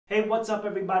Hey, what's up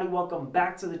everybody? Welcome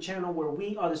back to the channel where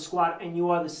we are the squad and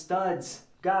you are the studs.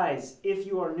 Guys, if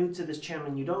you are new to this channel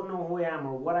and you don't know who I am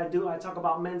or what I do, I talk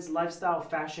about men's lifestyle,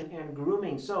 fashion, and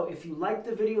grooming. So if you like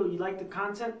the video, you like the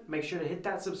content, make sure to hit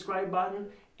that subscribe button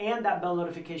and that bell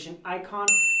notification icon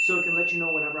so it can let you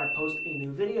know whenever I post a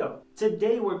new video.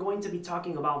 Today we're going to be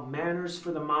talking about manners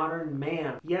for the modern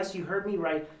man. Yes, you heard me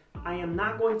right. I am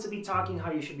not going to be talking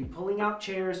how you should be pulling out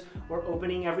chairs or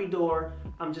opening every door.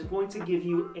 I'm just going to give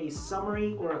you a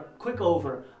summary or a quick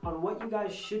over on what you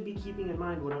guys should be keeping in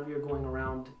mind whenever you're going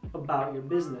around about your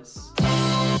business.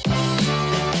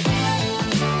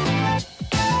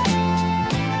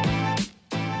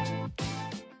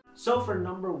 So for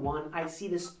number one, I see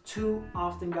this too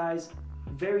often, guys.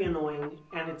 Very annoying,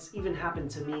 and it's even happened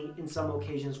to me in some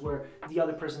occasions where the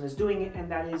other person is doing it,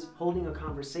 and that is holding a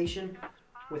conversation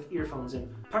with earphones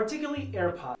in, particularly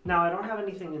AirPods. Now, I don't have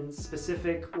anything in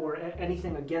specific or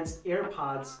anything against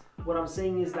AirPods. What I'm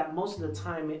saying is that most of the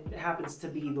time it happens to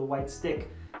be the white stick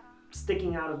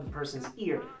sticking out of the person's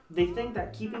ear. They think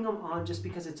that keeping them on just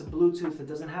because it's a Bluetooth, it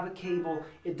doesn't have a cable,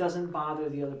 it doesn't bother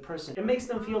the other person. It makes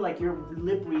them feel like you're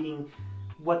lip reading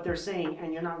what they're saying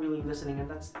and you're not really listening, and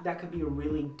that could be a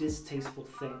really distasteful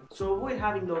thing. So avoid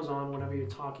having those on whenever you're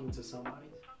talking to somebody.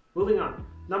 Moving on.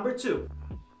 Number two,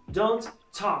 don't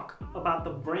talk about the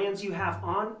brands you have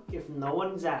on if no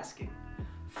one's asking.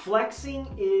 Flexing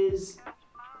is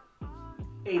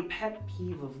a pet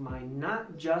peeve of mine,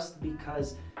 not just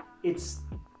because it's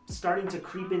starting to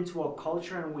creep into a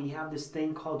culture and we have this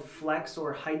thing called flex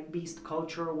or hype beast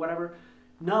culture or whatever.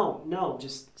 No,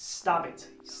 just stop it.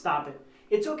 Stop it.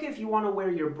 It's okay if you want to wear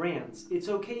your brands. It's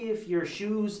okay if your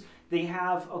shoes, they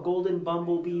have a golden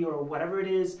bumblebee or whatever it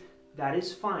is. That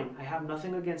is fine. I have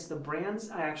nothing against the brands.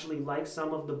 I actually like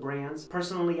some of the brands.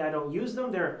 Personally, I don't use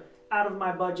them. They're out of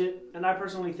my budget, and I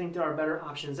personally think there are better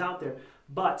options out there.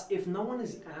 But if no one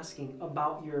is asking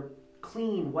about your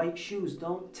clean white shoes,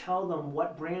 don't tell them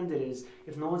what brand it is.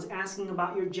 If no one's asking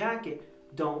about your jacket,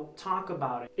 don't talk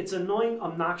about it. It's annoying,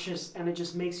 obnoxious, and it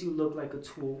just makes you look like a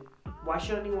tool. Why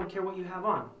should anyone care what you have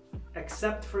on?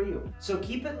 Except for you. So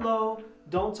keep it low.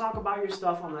 Don't talk about your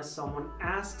stuff unless someone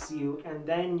asks you, and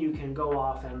then you can go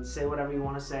off and say whatever you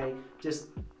want to say. Just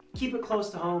keep it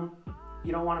close to home.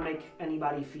 You don't want to make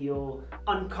anybody feel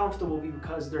uncomfortable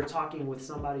because they're talking with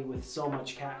somebody with so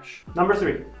much cash. Number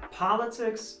three,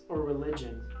 politics or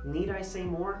religion. Need I say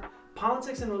more?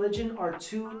 Politics and religion are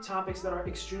two topics that are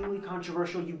extremely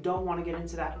controversial. You don't want to get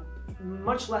into that,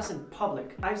 much less in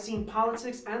public. I've seen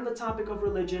politics and the topic of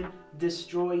religion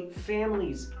destroy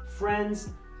families,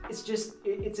 friends.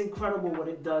 It's incredible what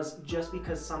it does just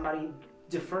because somebody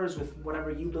differs with whatever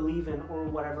you believe in or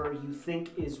whatever you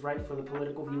think is right for the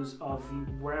political views of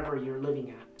wherever you're living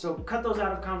at. So cut those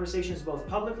out of conversations both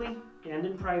publicly and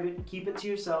in private. Keep it to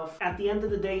yourself. At the end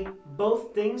of the day,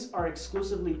 both things are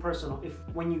exclusively personal. If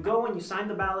when you go and you sign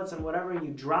the ballots and whatever, and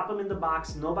you drop them in the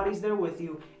box, nobody's there with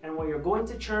you, and when you're going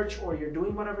to church or you're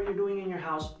doing whatever you're doing in your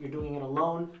house, you're doing it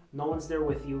alone, no one's there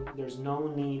with you, there's no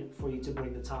need for you to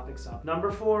bring the topics up.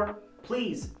 Number four,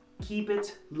 please keep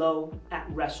it low at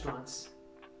restaurants.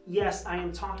 Yes, I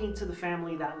am talking to the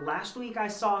family that last week I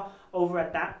saw over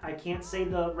at that. I can't say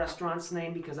the restaurant's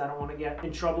name because I don't want to get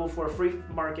in trouble for free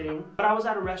marketing. But I was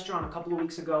at a restaurant a couple of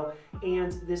weeks ago,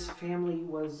 and this family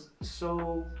was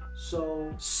so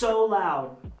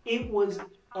loud. It was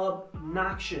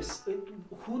obnoxious.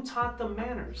 Who taught them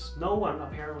manners? No one,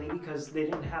 apparently, because they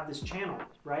didn't have this channel,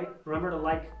 right? Remember to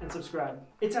like and subscribe.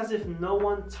 It's as if no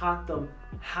one taught them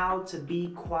how to be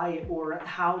quiet or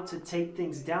how to take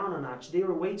things down a notch. They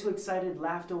were way too excited.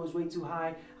 Laughter was way too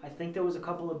high. I think there was a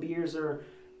couple of beers or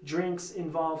drinks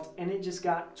involved, and it just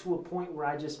got to a point where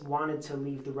I just wanted to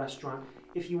leave the restaurant.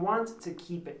 If you want to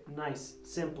keep it nice,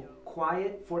 simple,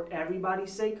 quiet for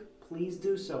everybody's sake, please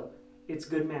do so. It's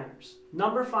good manners.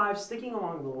 Number five, sticking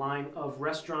along the line of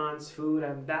restaurants, food,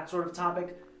 and that sort of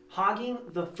topic, hogging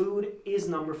the food is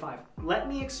number five. Let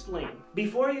me explain.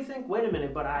 Before you think, wait a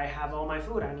minute, but I have all my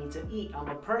food, I need to eat, I'm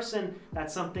a person,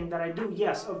 that's something that I do.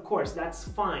 Yes, of course, that's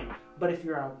fine. But if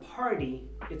you're at a party,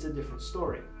 it's a different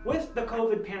story. With the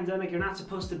COVID pandemic, you're not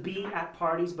supposed to be at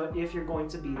parties, but if you're going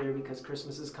to be there because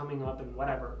Christmas is coming up and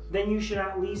whatever, then you should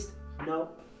at least know.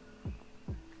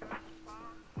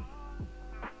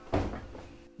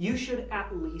 You should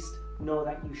at least know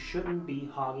that you shouldn't be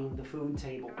hogging the food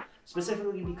table.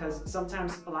 Specifically because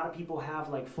sometimes a lot of people have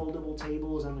like foldable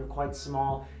tables and they're quite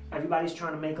small. Everybody's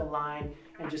trying to make a line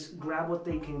and just grab what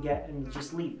they can get and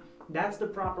just leave. That's the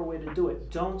proper way to do it.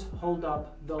 Don't hold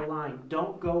up the line.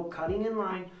 Don't go cutting in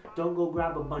line. Don't go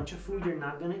grab a bunch of food you're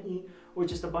not gonna eat, or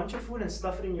just a bunch of food and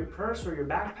stuff it in your purse or your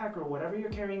backpack or whatever you're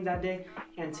carrying that day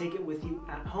and take it with you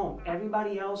at home.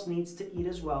 Everybody else needs to eat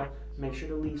as well. Make sure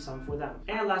to leave some for them.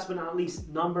 And last but not least,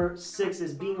 number 6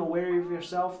 is being aware of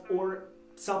yourself, or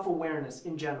self-awareness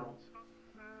in general.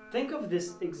 Think of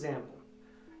this example.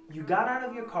 You got out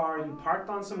of your car, you parked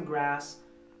on some grass,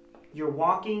 you're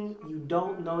walking, you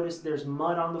don't notice there's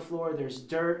mud on the floor, there's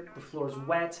dirt, the floor's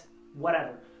wet,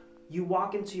 whatever. You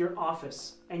walk into your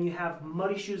office and you have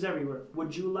muddy shoes everywhere.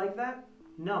 Would you like that?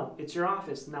 No, it's your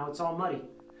office. Now it's all muddy.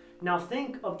 Now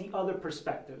think of the other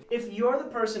perspective. If you're the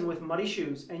person with muddy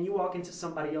shoes and you walk into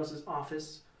somebody else's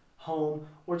office, home,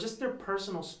 or just their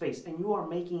personal space and you are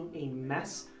making a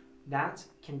mess, that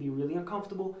can be really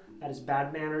uncomfortable. That is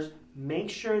bad manners. Make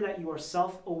sure that you are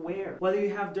self-aware. Whether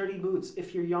you have dirty boots,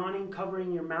 if you're yawning,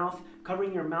 covering your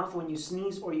mouth when you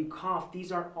sneeze or you cough,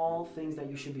 these are all things that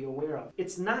you should be aware of.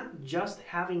 It's not just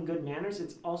having good manners,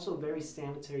 it's also very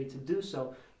sanitary to do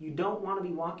so. You don't want to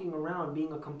be walking around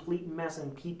being a complete mess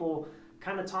and people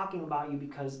kind of talking about you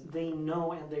because they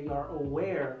know and they are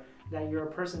aware that you're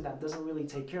a person that doesn't really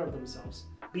take care of themselves.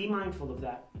 Be mindful of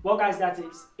that. Well guys, that's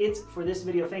it for this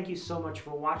video. Thank you so much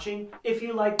for watching. If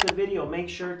you liked the video, make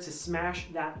sure to smash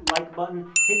that like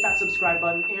button, hit that subscribe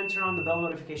button, and turn on the bell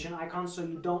notification icon so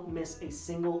you don't miss a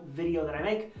single video that I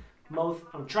make.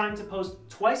 I'm trying to post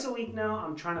twice a week now.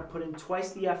 I'm trying to put in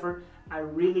twice the effort. I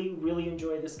really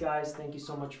enjoy this, guys. Thank you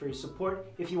so much for your support.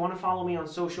 If you want to follow me on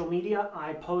social media,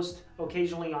 I post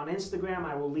occasionally on Instagram.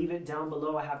 I will leave it down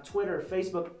below. I have Twitter,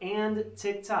 Facebook, and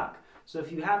TikTok. So if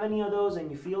you have any of those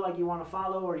and you feel like you want to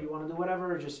follow or you want to do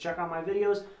whatever, or just check out my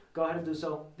videos, go ahead and do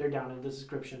so. They're down in the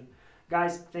description.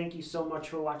 Guys, thank you so much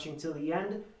for watching till the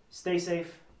end. Stay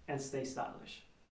safe and stay stylish.